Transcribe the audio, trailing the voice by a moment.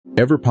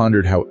Ever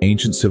pondered how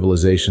ancient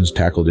civilizations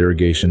tackled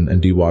irrigation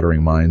and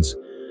dewatering mines?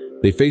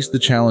 They faced the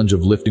challenge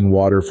of lifting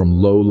water from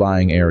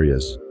low-lying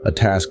areas, a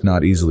task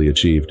not easily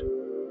achieved.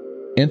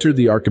 Enter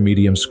the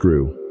Archimedes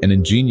Screw, an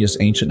ingenious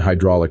ancient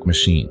hydraulic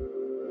machine.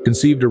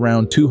 Conceived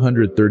around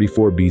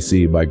 234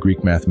 BC by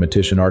Greek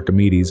mathematician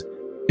Archimedes,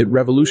 it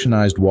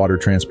revolutionized water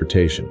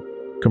transportation.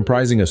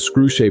 Comprising a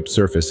screw-shaped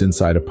surface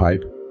inside a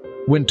pipe,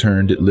 when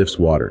turned, it lifts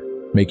water,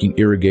 making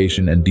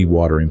irrigation and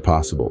dewatering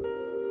possible.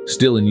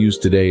 Still in use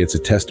today, it's a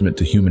testament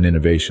to human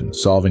innovation,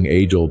 solving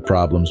age-old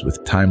problems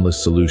with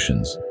timeless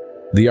solutions.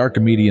 The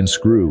Archimedes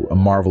Screw, a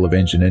marvel of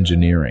ancient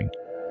engineering,